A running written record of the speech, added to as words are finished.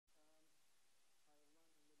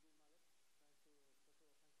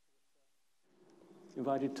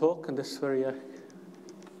invited talk and this very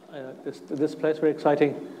this place, very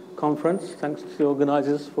exciting conference. Thanks to the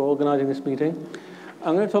organizers for organizing this meeting.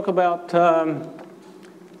 I'm going to talk about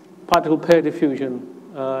particle pair diffusion,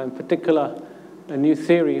 in particular a new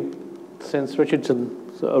theory since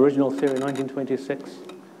Richardson's original theory in 1926.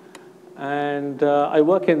 And I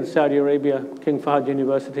work in Saudi Arabia, King Fahd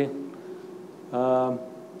University,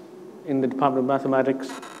 in the Department of Mathematics.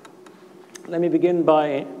 Let me begin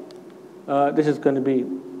by, this is going to be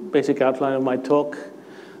basic outline of my talk.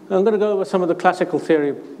 I'm going to go over some of the classical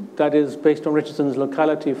theory that is based on Richardson's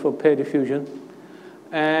locality for pair diffusion.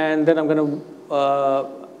 And then I'm going to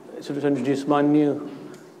sort of introduce my new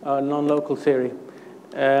non-local theory,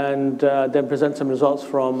 and then present some results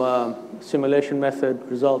from simulation method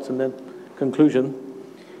results and then conclusion.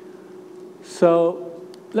 So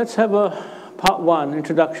let's have a part one,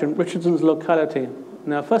 introduction, Richardson's locality.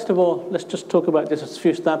 Now, first of all, let's just talk about this, a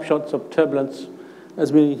few snapshots of turbulence.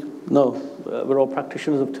 As we know, we're all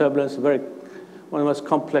practitioners of turbulence, one of the most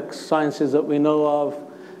complex sciences that we know of,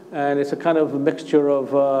 and it's a kind of a mixture of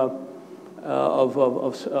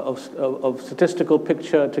statistical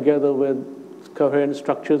picture together with coherent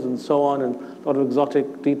structures and so on, and a lot of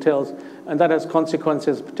exotic details, and that has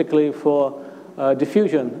consequences, particularly for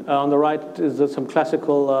diffusion. On the right is some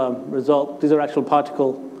classical result. These are actual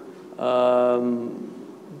particle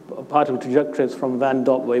trajectories from Van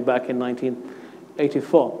Dot way back in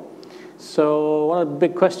 1984. So one of the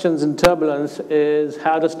big questions in turbulence is,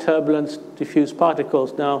 how does turbulence diffuse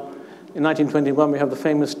particles? Now, in 1921, we have the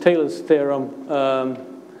famous Taylor's theorem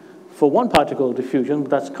for one particle diffusion.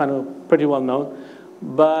 That's kind of pretty well known.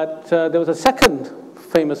 But there was a second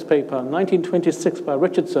famous paper, 1926, by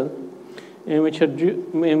Richardson, in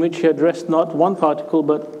which he addressed not one particle,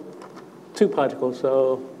 but two particles.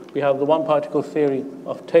 So we have the one particle theory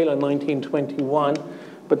of Taylor, 1921.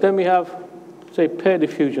 But then we have, say, pair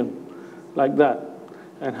diffusion, like that.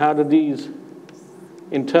 And how do these,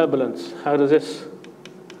 in turbulence, how does this?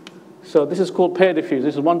 So this is called pair diffusion.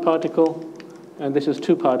 This is one particle, and this is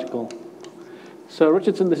two particle. So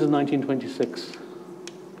Richardson, this is 1926.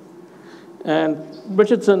 And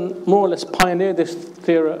Richardson more or less pioneered this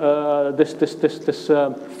theory, this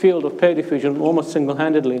field of pair diffusion almost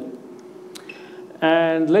single-handedly.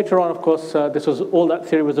 And later on, of course, all that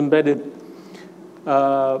theory was embedded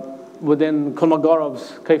within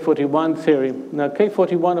Kolmogorov's K41 theory. Now,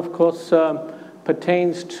 K41, of course,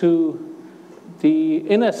 pertains to the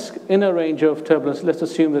inner range of turbulence. Let's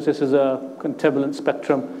assume that this is a turbulent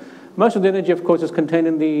spectrum. Most of the energy, of course, is contained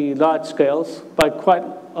in the large scales by quite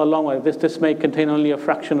a long way. This may contain only a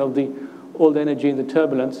fraction of all the energy in the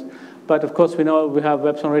turbulence. But of course, we know we have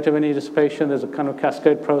epsilon rate of energy dissipation. There's a kind of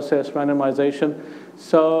cascade process, randomization.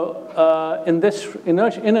 So in this inner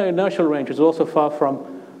inertial range, which is also far from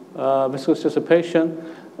viscous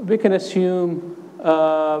dissipation, we can assume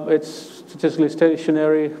it's statistically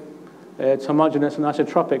stationary, it's homogeneous and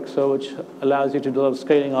isotropic, so which allows you to do a lot of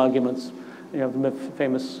scaling arguments. You have the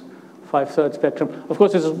famous 5/3 spectrum. Of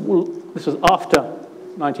course, this was after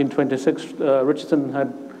 1926. Richardson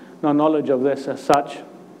had no knowledge of this as such.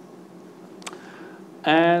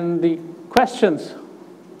 And the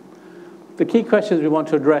key questions we want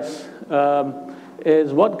to address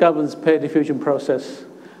is what governs pair diffusion process?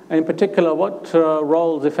 And in particular, what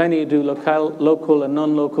roles, if any, do local and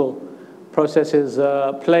non-local processes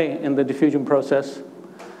play in the diffusion process?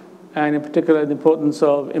 And in particular, the importance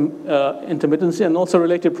of intermittency and also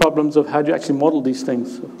related problems of how do you actually model these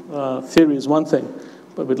things. Theory is one thing,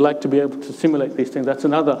 but we'd like to be able to simulate these things. That's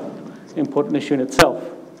another important issue in itself.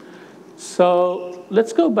 So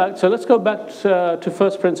let's go back to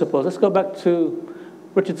first principles. Let's go back to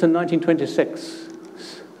Richardson 1926,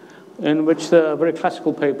 in which the very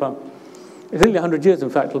classical paper, it's nearly 100 years, in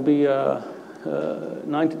fact, it'll be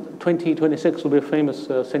 2026 will be a famous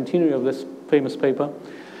centenary of this famous paper.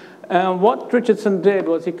 And what Richardson did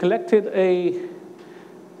was he collected a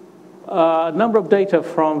number of data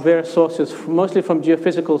from various sources, mostly from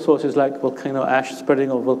geophysical sources like volcano ash,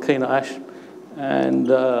 spreading of volcano ash,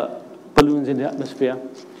 and balloons in the atmosphere.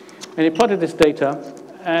 And he plotted this data,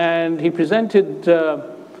 and he presented the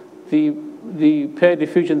pair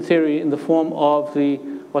diffusion theory in the form of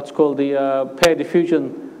what's called the pair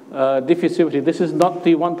diffusion diffusivity. This is not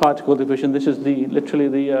the one particle diffusion. This is literally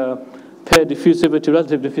the pair diffusivity,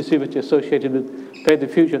 relative diffusivity associated with pair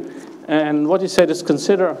diffusion. And what he said is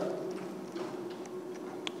consider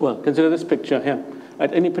this picture here.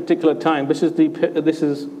 At any particular time, this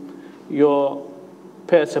is your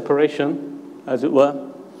pair separation, as it were.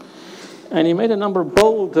 And he made a number of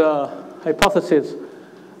bold hypotheses.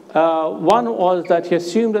 One was that he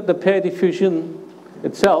assumed that the pair diffusion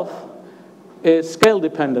itself is scale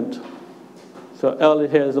dependent. So L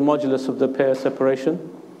here is the modulus of the pair separation.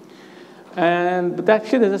 But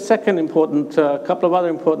actually there's a second important, couple of other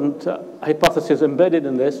important hypotheses embedded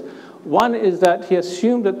in this. One is that he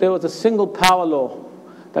assumed that there was a single power law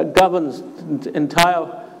that governs the entire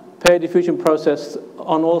pair diffusion process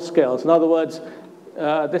on all scales. In other words,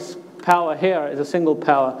 this power here is a single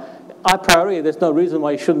power. A priori, there's no reason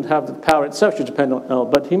why you shouldn't have the power itself should depend on L,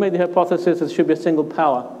 but he made the hypothesis that it should be a single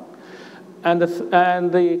power. And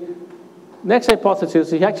the next hypothesis,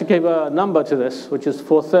 he actually gave a number to this, which is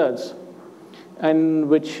 4/3, and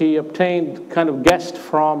which he obtained, kind of guessed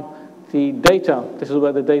from the data. This is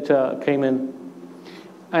where the data came in.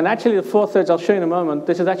 And actually the 4/3, I'll show you in a moment,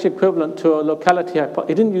 this is actually equivalent to a locality hypothesis.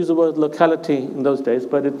 He didn't use the word locality in those days,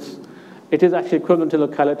 but it is actually equivalent to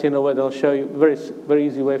locality in a way that I'll show you, very, very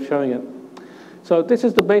easy way of showing it. So this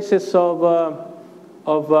is the basis of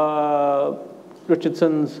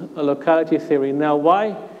Richardson's locality theory. Now,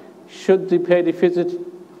 why should the pair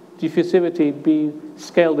diffusivity be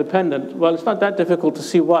scale dependent? Well, it's not that difficult to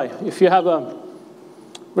see why. If you have a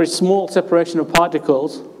very small separation of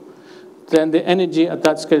particles, then the energy at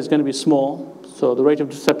that scale is going to be small. So the rate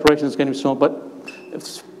of separation is going to be small. But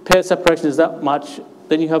if pair separation is that much,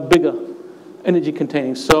 then you have bigger energy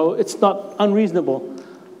containing. So it's not unreasonable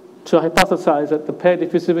to hypothesize that the pair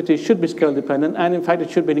diffusivity should be scale dependent, and in fact it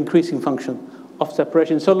should be an increasing function of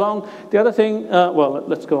separation. So long, the other thing, well,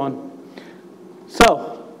 let's go on.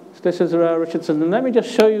 So this is Richardson, and let me just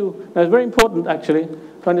show you, now it's very important actually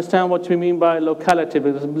to understand what we mean by locality,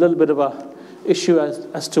 because there's a little bit of a issue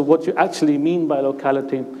as to what you actually mean by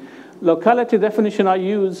locality. Locality definition I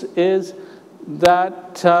use is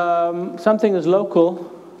that something is local,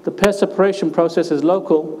 the pair separation process is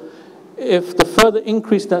local if the further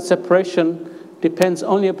increase in that separation depends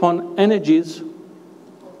only upon energies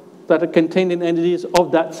that are contained in entities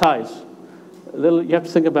of that size. You have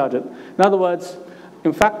to think about it. In other words,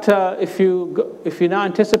 in fact, if you now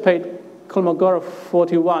anticipate Kolmogorov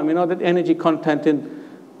 41, we know that energy content in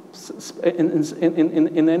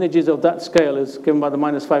energies of that scale is given by the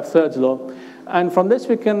 -5/3 law. And from this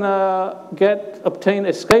we can obtain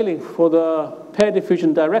a scaling for the pair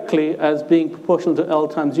diffusion directly as being proportional to L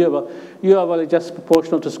times U of L. U of L is just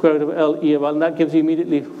proportional to square root of L E of L, and that gives you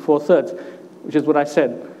immediately 4/3, which is what I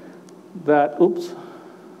said. That, oops.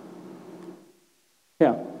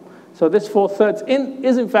 Yeah. So this 4/3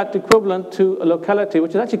 is in fact equivalent to a locality,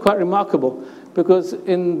 which is actually quite remarkable, because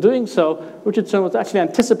in doing so, Richardson was actually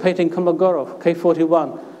anticipating Kolmogorov,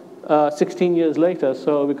 K41, 16 years later.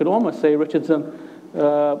 So we could almost say Richardson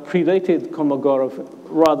predated Kolmogorov,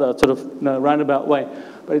 rather sort of roundabout way.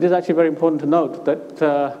 But it is actually very important to note that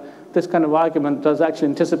this kind of argument does actually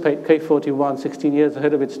anticipate K41 16 years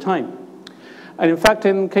ahead of its time. And in fact,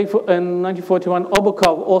 in 1941,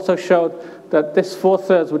 Obukov also showed that this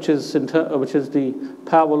 4/3, which is the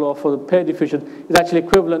power law for the pair diffusion, is actually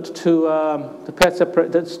equivalent to the pair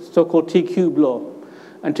separate, the so-called T-cube law.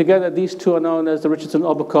 And together, these two are known as the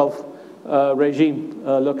Richardson-Obukov regime,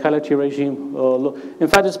 locality regime. In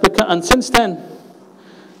fact, it's become, and since then,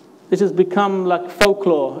 this has become like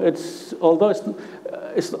folklore. Although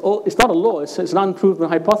it's not a law, it's an unproven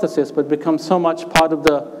hypothesis, but becomes so much part of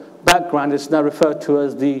the background, it's now referred to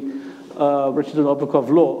as the Richardson-Obukov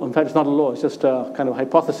law. In fact, it's not a law, it's just a kind of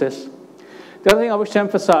hypothesis. The other thing I wish to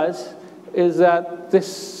emphasize is that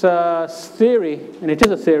this theory, and it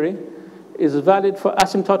is a theory, is valid for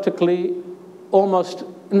asymptotically almost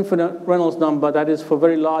infinite Reynolds number, that is for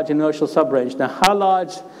very large inertial subrange. Now, how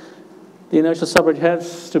large the inertial subrange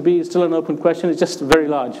has to be is still an open question, it's just very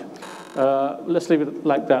large. Let's leave it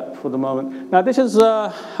like that for the moment. Now, this is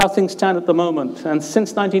how things stand at the moment. And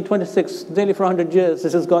since 1926, nearly for 100 years,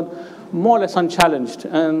 this has gone more or less unchallenged.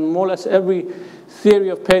 And more or less every theory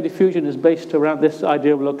of pair diffusion is based around this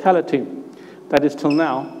idea of locality. That is till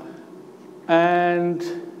now. And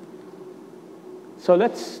so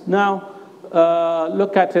let's now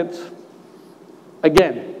look at it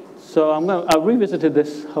again. So I revisited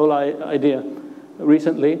this whole idea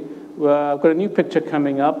recently. I've got a new picture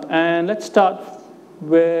coming up, and let's start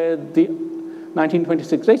with the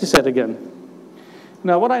 1926 data set again.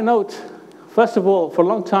 Now, what I note, first of all, for a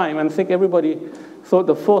long time, and I think everybody thought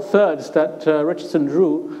the 4/3 that Richardson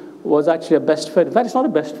drew was actually a best fit. In fact, it's not a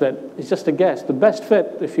best fit, it's just a guess. The best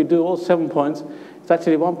fit, if you do all 7 points, it's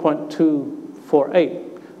actually 1.248,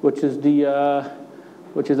 which is the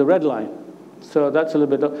red line. So that's a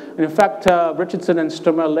little bit, and in fact, Richardson and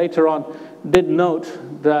Stomel later on did note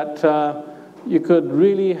that you could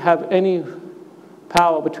really have any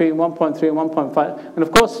power between 1.3 and 1.5. And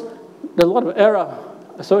of course, there's a lot of error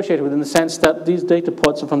associated with, in the sense that these data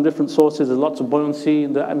points are from different sources. There's lots of buoyancy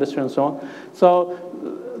in the atmosphere and so on. So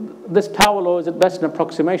this power law is at best an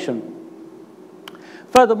approximation.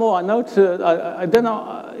 Furthermore, I note, I don't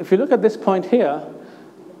know, if you look at this point here,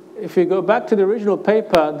 if you go back to the original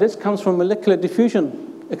paper, this comes from molecular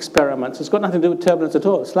diffusion experiments. It's got nothing to do with turbulence at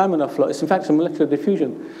all. It's laminar flow. It's in fact a molecular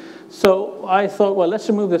diffusion. So I thought, well, let's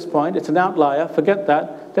remove this point. It's an outlier. Forget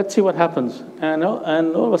that. Let's see what happens. And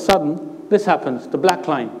all of a sudden, this happens, the black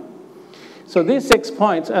line. So these 6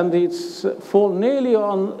 points, and these fall nearly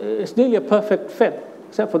on, it's nearly a perfect fit,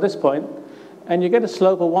 except for this point. And you get a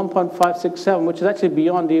slope of 1.567, which is actually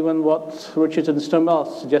beyond even what Richardson and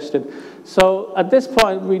Stomel suggested. So at this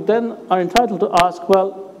point, we then are entitled to ask,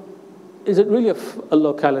 well, is it really a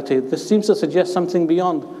locality? This seems to suggest something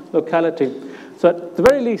beyond locality. So at the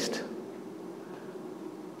very least,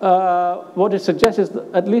 what it suggests is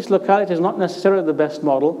that at least locality is not necessarily the best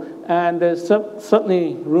model, and there's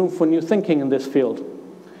certainly room for new thinking in this field.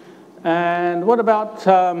 And what about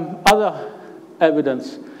other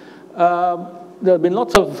evidence? There have been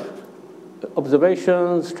lots of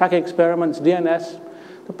observations, tracking experiments, DNS.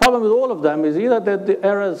 The problem with all of them is either that the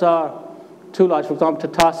errors are too large. For example,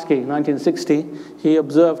 Tatarsky, 1960, he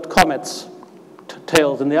observed comets'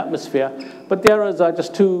 tails in the atmosphere, but the errors are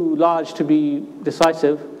just too large to be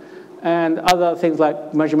decisive. And other things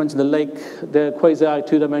like measurements in the lake, they're quasi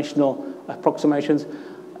two-dimensional approximations.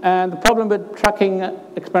 And the problem with tracking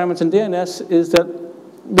experiments in DNS is that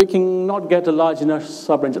we cannot get a large enough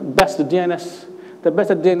subrange. At best, the best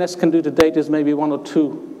that DNS can do to date is maybe 1 or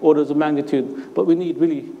 2 orders of magnitude, but we need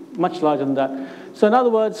really much larger than that. So in other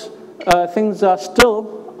words, things are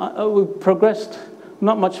still, we've progressed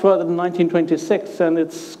not much further than 1926, and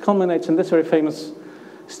it culminates in this very famous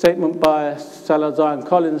statement by Salazar and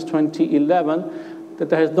Collins, 2011, that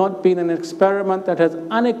there has not been an experiment that has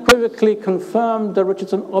unequivocally confirmed the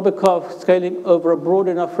Richardson-Obukhov scaling over a broad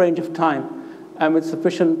enough range of time and with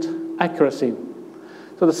sufficient accuracy.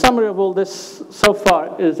 So the summary of all this so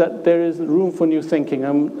far is that there is room for new thinking,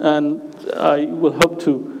 and I will hope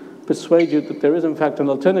to persuade you that there is, in fact, an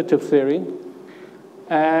alternative theory.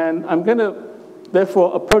 And I'm going to,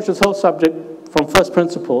 therefore, approach this whole subject from first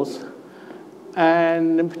principles.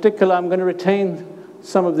 And in particular, I'm going to retain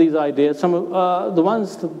some of these ideas. Some of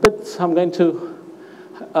the bits I'm going to,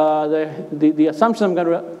 the assumptions I'm going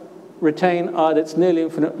to retain are that it's nearly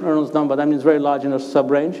infinite Reynolds number. That means very large in a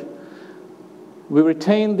subrange. We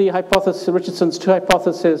retain the hypothesis, Richardson's 2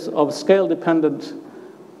 hypotheses of scale-dependent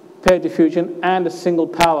pair diffusion and a single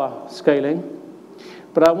power scaling.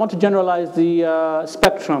 But I want to generalize the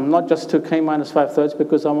spectrum, not just to k-5/3,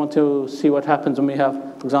 because I want to see what happens when we have,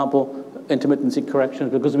 for example, intermittency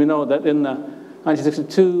corrections, because we know that in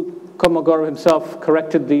 1962, Kolmogorov himself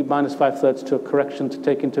corrected the -5/3 to a correction to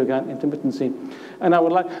take into account intermittency. And I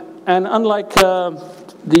would like, and unlike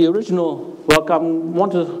the original work, I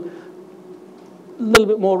want to a little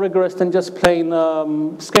bit more rigorous than just plain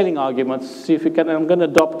scaling arguments. See if we can. I'm going to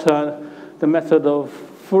adopt the method of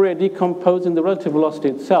Fourier decomposing the relative velocity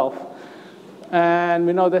itself. And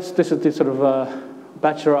we know this is the sort of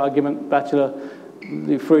bachelor argument,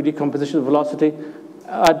 the Fourier decomposition of velocity.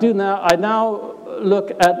 I now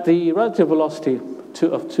look at the relative velocity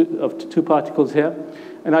of two particles here,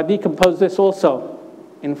 and I decompose this also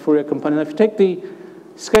in Fourier component. If you take the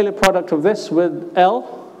scalar product of this with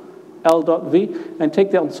L dot V, and take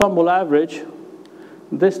the ensemble average,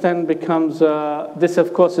 this then becomes, this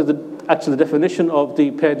of course is actually the definition of the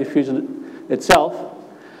pair diffusion itself.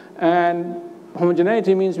 And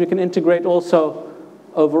homogeneity means we can integrate also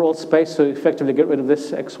overall space, so effectively get rid of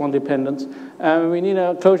this x1 dependence. And we need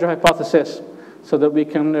a closure hypothesis so that we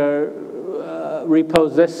can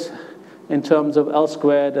repose this in terms of L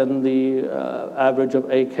squared and the average of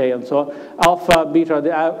AK and so on. Alpha, beta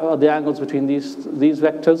are the angles between these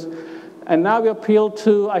vectors. And now we appeal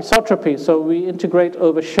to isotropy, so we integrate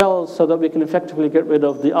over shells so that we can effectively get rid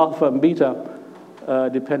of the alpha and beta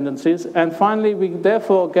dependencies. And finally, we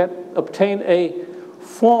therefore obtain a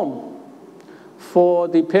form for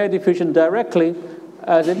the pair diffusion directly,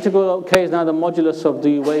 as integral k is now the modulus of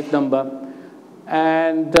the wave number.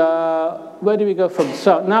 And where do we go from?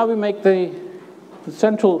 So now we make the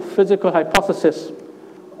central physical hypothesis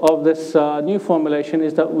of this new formulation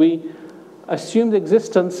is that we assume the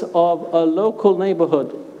existence of a local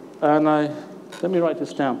neighborhood. And let me write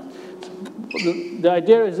this down. The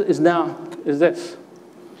idea is this,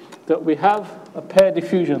 that we have a pair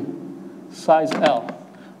diffusion size L.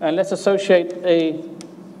 And let's associate a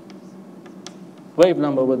wave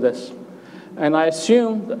number with this. And I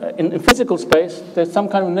assume in physical space, there's some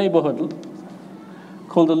kind of neighborhood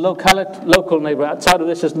called the local neighbor. Outside of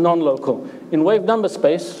this is non-local. In wave number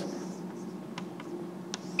space,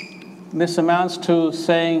 this amounts to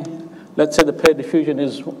saying, let's say the pair diffusion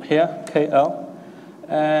is here, KL.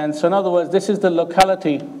 And so in other words, this is the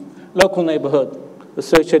local neighborhood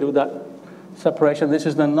associated with that separation. This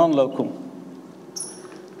is the non-local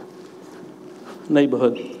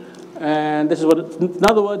neighborhood. And this is what, in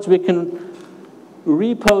other words, we can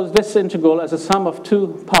repose this integral as a sum of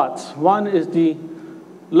two parts. One is the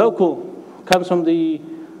local, comes from the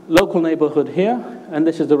local neighborhood here, and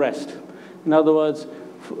this is the rest. In other words,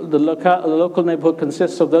 the local neighborhood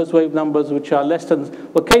consists of those wave numbers which are less than,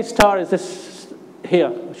 well, K star is this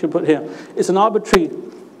here, I should put here. It's an arbitrary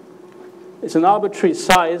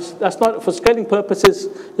size. That's not, for scaling purposes,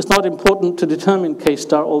 it's not important to determine K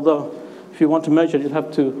star, although if you want to measure it, you'll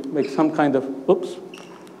have to make some kind of, oops,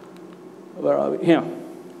 where are we? Here.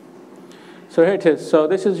 So here it is. So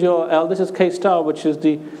this is your L, this is K star, which is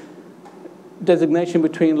the designation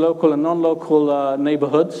between local and non-local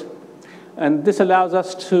neighborhoods. And this allows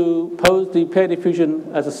us to pose the pair diffusion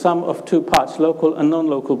as a sum of two parts, local and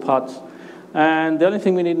non-local parts. And the only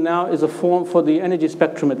thing we need now is a form for the energy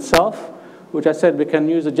spectrum itself, which I said we can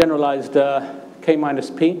use a generalized K minus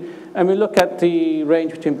P. And we look at the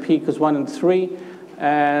range between P equals 1 and 3,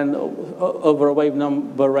 and over a wave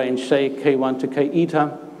number range, say K1 to K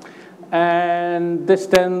eta. And this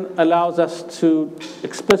then allows us to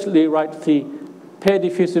explicitly write the pair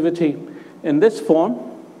diffusivity in this form.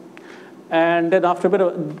 And then after a bit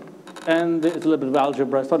of, and there's a little bit of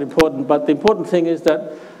algebra, it's not important, but the important thing is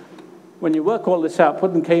that when you work all this out,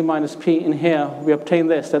 putting K minus P in here, we obtain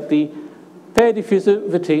this, that the pair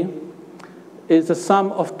diffusivity is the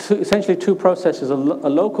sum of essentially two processes, a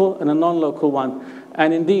local and a non-local one.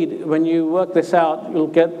 And indeed, when you work this out, you'll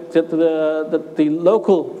get that the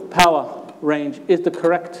local power range is the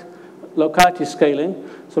correct locality scaling.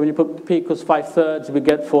 So when you put P equals 5/3, we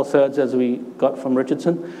get 4/3 as we got from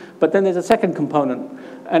Richardson. But then there's a second component.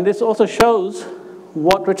 And this also shows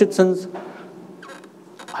what Richardson's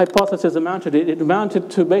hypothesis amounted to. It amounted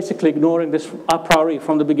to basically ignoring this a priori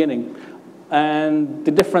from the beginning. And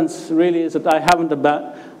the difference really is that I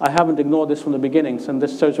haven't ignored this from the beginnings. And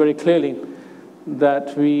this shows very clearly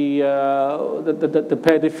that the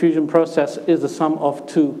pair diffusion process is the sum of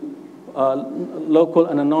two, local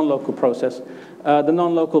and a non-local process. The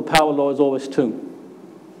non-local power law is always 2.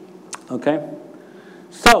 Okay?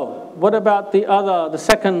 So, what about the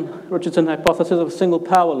second Richardson hypothesis of a single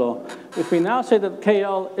power law? If we now say that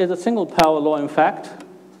KL is a single power law, in fact,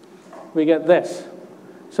 we get this.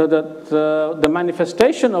 So that the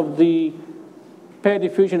manifestation of the pair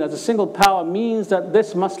diffusion as a single power means that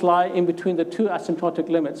this must lie in between the two asymptotic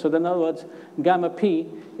limits. So in other words, gamma P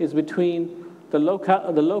is between the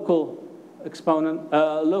local exponent,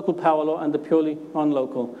 local power law and the purely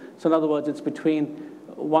non-local. So in other words, it's between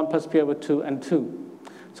 1 plus P over 2 and 2.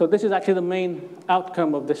 So this is actually the main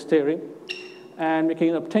outcome of this theory. And we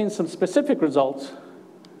can obtain some specific results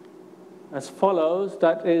as follows.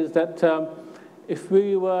 That is that if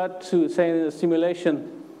we were to, say in a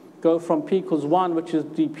simulation, go from P equals 1, which is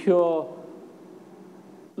the pure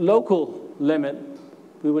local limit,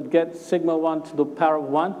 we would get sigma 1 to the power of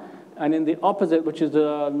 1. And in the opposite, which is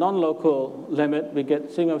the non-local limit, we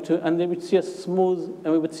get sigma of 2. And then we would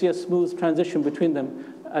see a smooth transition between them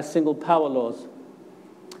as single power laws.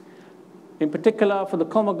 In particular, for the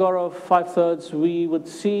Kolmogorov 5/3, we would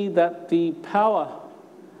see that the power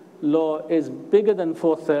law is bigger than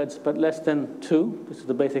 4/3, but less than 2. This is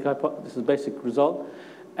the basic result.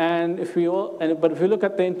 And if we but if we look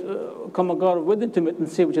at the Kolmogorov with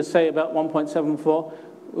intermittency, which is say about 1.74,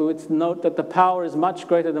 we would note that the power is much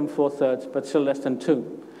greater than 4/3, but still less than 2.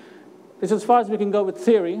 This is as far as we can go with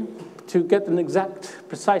theory. To get an exact,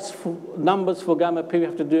 precise numbers for gamma P, we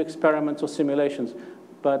have to do experiments or simulations.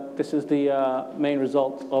 But this is the main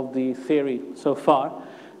result of the theory so far.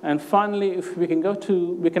 And finally, if we can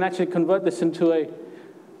we can actually convert this into a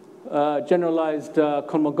generalized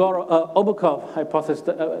Kolmogorov-Obukhov hypothesis.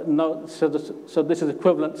 So this is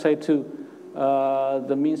equivalent, say, to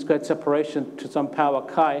the mean squared separation to some power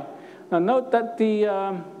chi. Now note that the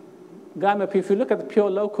gamma P, if you look at the pure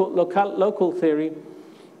local theory,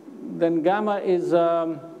 then gamma is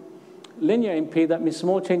linear in P. That means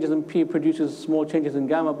small changes in P produces small changes in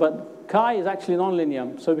gamma. But chi is actually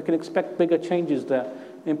nonlinear, so we can expect bigger changes there.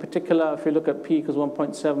 In particular, if we look at P equals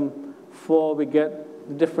 1.74, we get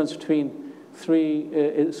the difference between 3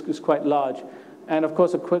 is quite large. And of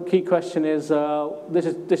course, a key question is, this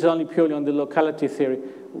is only purely on the locality theory.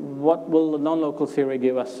 What will the non-local theory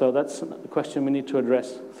give us? So that's a question we need to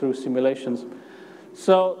address through simulations.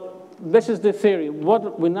 So this is the theory.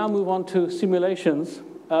 What we now move on to simulations.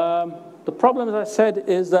 The problem, as I said,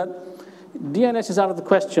 is that DNS is out of the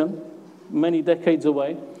question, many decades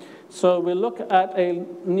away. So we look at a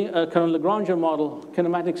kind of Lagrangian model,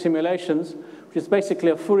 kinematic simulations, which is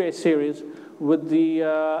basically a Fourier series with the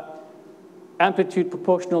amplitude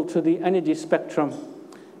proportional to the energy spectrum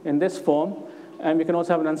in this form. And we can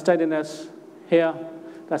also have an unsteadiness here.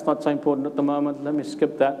 That's not so important at the moment. Let me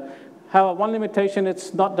skip that. However, one limitation,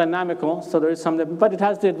 it's not dynamical, so there is some, but it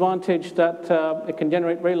has the advantage that it can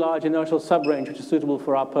generate very large inertial subrange, which is suitable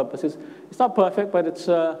for our purposes. It's not perfect, but it's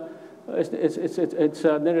the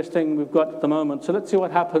nearest thing we've got at the moment. So let's see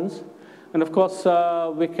what happens. And of course,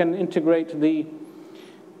 we can integrate the,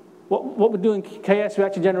 what we do in KS, we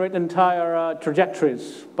actually generate entire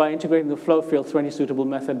trajectories by integrating the flow field through any suitable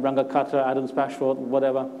method, Runge-Kutta, Adams-Bashforth,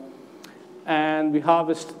 whatever. And we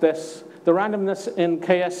harvest this. The randomness in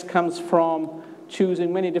KS comes from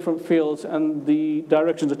choosing many different fields, and the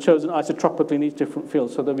directions are chosen isotropically in each different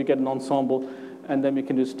field so that we get an ensemble, and then we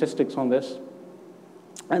can do statistics on this.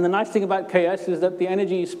 And the nice thing about KS is that the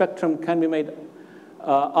energy spectrum can be made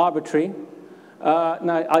arbitrary.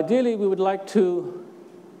 Now, ideally, we would like to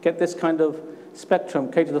get this kind of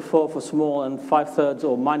spectrum, k to the 4 for small and 5/3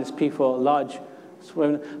 or minus p for large.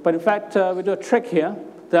 But in fact, we do a trick here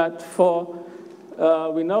that for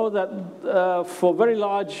we know that for very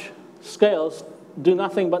large scales, do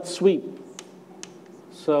nothing but sweep.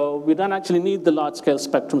 So we don't actually need the large-scale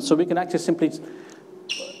spectrum. So we can actually simply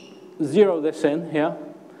zero this in here.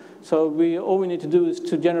 So all we need to do is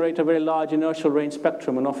to generate a very large inertial range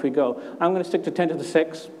spectrum, and off we go. I'm going to stick to 10 to the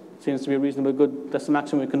 6. Seems to be reasonably good. That's the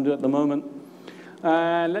maximum we can do at the moment.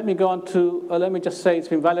 And let me go on to, let me just say it's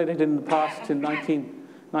been validated in the past in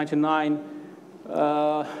 1999.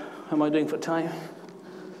 How am I doing for time?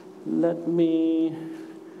 Let me,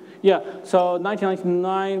 yeah, so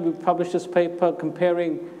 1999, we published this paper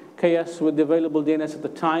comparing KS with the available DNS at the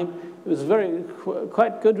time. It was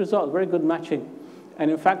quite good result, very good matching.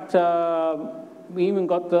 And in fact, we even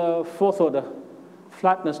got the 4th order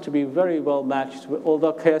flatness to be very well matched,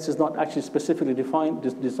 although KS is not actually specifically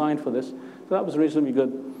designed for this. So that was reasonably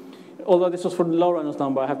good. Although this was for the low Reynolds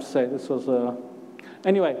number, I have to say. This was,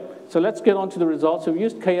 anyway, so let's get on to the results. So we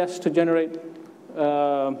used KS to generate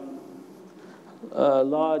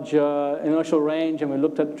large inertial range, and we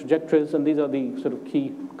looked at trajectories, and these are the sort of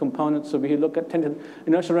key components. So we look at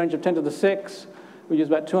inertial range of 10 to the 6. We use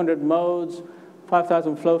about 200 modes,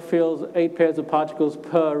 5,000 flow fields, 8 pairs of particles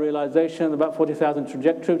per realization, about 40,000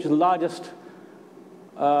 trajectory, which is the largest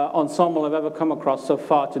ensemble I've ever come across so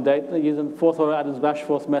far to date. They're using 4th order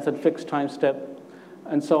Adams-Bashforth method, fixed time step,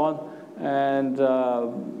 and so on. And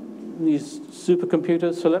these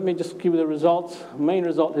supercomputers. So let me just give you the results. The main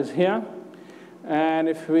result is here. And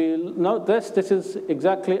if we note this, this is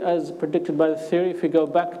exactly as predicted by the theory. If we go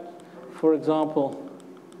back, for example,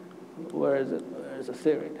 where is it? Where is the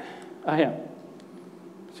theory? Here.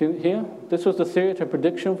 See here? This was the theory to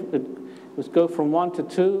prediction. It was go from 1 to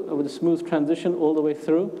 2 with a smooth transition all the way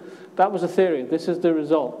through. That was the theory. This is the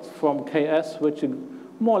result from KS, which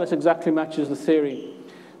more or less exactly matches the theory.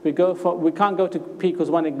 We can't go to p equals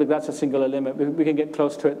 1 because that's a singular limit. We can get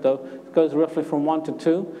close to it, though. It goes roughly from 1 to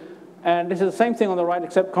 2. And this is the same thing on the right,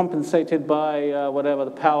 except compensated by whatever the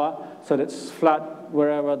power, so that it's flat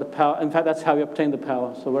wherever the power. In fact, that's how we obtain the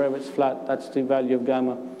power. So wherever it's flat, that's the value of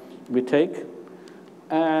gamma we take.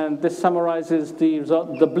 And this summarizes the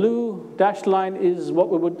result. The blue dashed line is what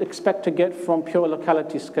we would expect to get from pure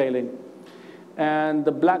locality scaling. And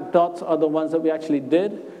the black dots are the ones that we actually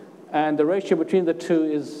did. And the ratio between the two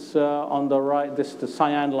is on the right, the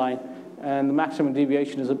cyan line. And the maximum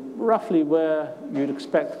deviation is roughly where you'd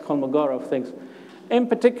expect Kolmogorov things. In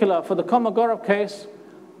particular, for the Kolmogorov case,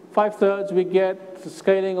 5/3, we get the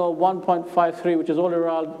scaling of 1.53, which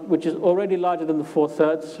is already larger than the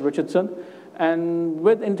 4/3 Richardson. And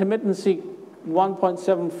with intermittency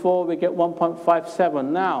 1.74, we get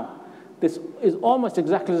 1.57. Now, this is almost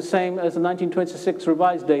exactly the same as the 1926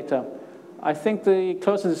 revised data. I think the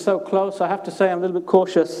closest is so close, I have to say I'm a little bit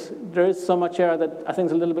cautious. There is so much error that I think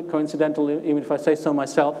it's a little bit coincidental, even if I say so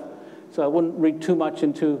myself. So I wouldn't read too much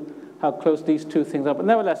into how close these two things are. But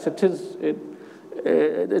nevertheless,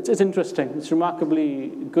 it's interesting. It's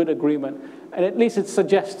remarkably good agreement. And at least it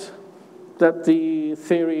suggests that the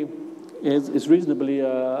theory is reasonably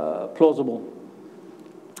plausible.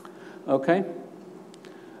 Okay?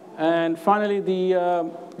 And finally, the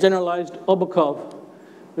generalized Obukhov.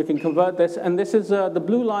 We can convert this, and this is the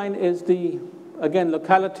blue line is the, again,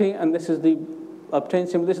 locality, and this is the obtained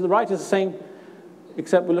symbol. This is the right is the same,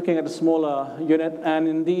 except we're looking at a smaller unit. And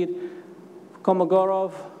indeed,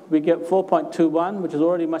 Kolmogorov we get 4.21, which is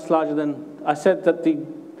already much larger than, I said that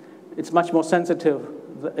it's much more sensitive.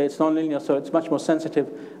 It's nonlinear, so it's much more sensitive.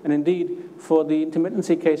 And indeed, for the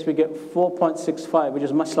intermittency case, we get 4.65, which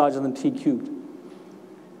is much larger than T cubed.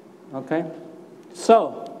 Okay?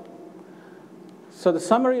 So the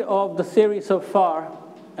summary of the theory so far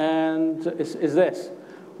is this,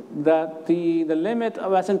 that the limit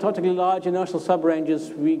of asymptotically large inertial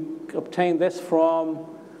subranges, we obtain this from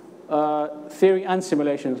theory and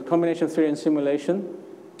simulation, combination of theory and simulation.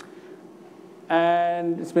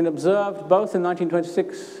 And it's been observed both in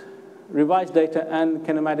 1926 revised data and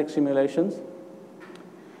kinematic simulations.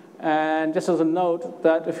 And just as a note,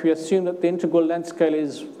 that if we assume that the integral length scale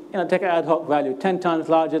is, take an ad hoc value, 10 times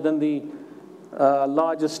larger than the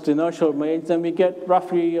largest inertial range, then we get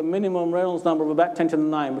roughly a minimum Reynolds number of about 10 to the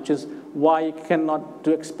 9, which is why you cannot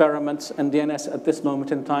do experiments and DNS at this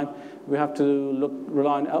moment in time. We have to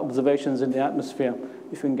rely on observations in the atmosphere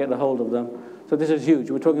if we can get a hold of them. So this is huge.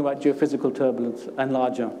 We're talking about geophysical turbulence and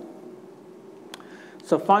larger.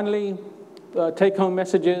 So finally, take-home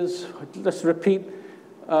messages. Let's repeat.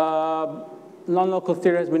 Non-local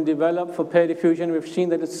theory has been developed for pair diffusion. We've seen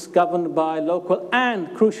that it's governed by local and,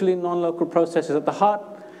 crucially, non-local processes. At the heart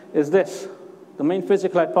is this. The main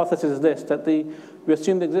physical hypothesis is this, that we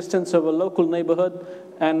assume the existence of a local neighborhood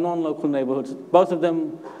and non-local neighborhoods. Both of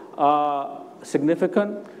them are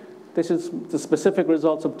significant. This is the specific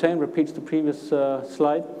results obtained, repeats the previous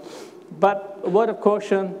slide. But a word of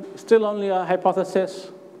caution, still only a hypothesis.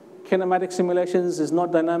 Kinematic simulations is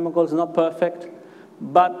not dynamical, it's not perfect.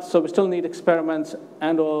 But so we still need experiments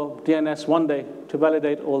and/or DNS one day to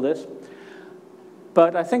validate all this.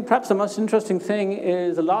 But I think perhaps the most interesting thing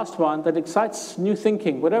is the last one that excites new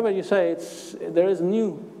thinking. Whatever you say, there is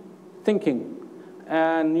new thinking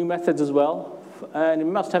and new methods as well. And it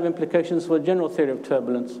must have implications for general theory of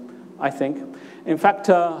turbulence, I think. In fact,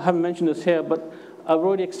 I haven't mentioned this here, but I've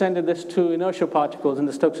already extended this to inertial particles in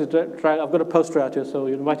the Stokes trial. I've got a poster out here, so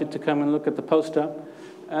you're invited to come and look at the poster.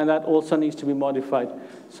 And that also needs to be modified.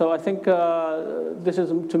 So I think this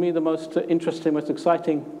is, to me, the most interesting, most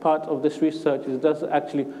exciting part of this research. Is it does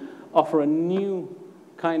actually offer a new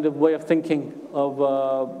kind of way of thinking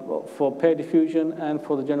for pair diffusion and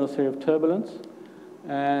for the general theory of turbulence.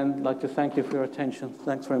 And I'd like to thank you for your attention.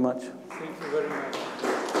 Thanks very much. Thank you very much.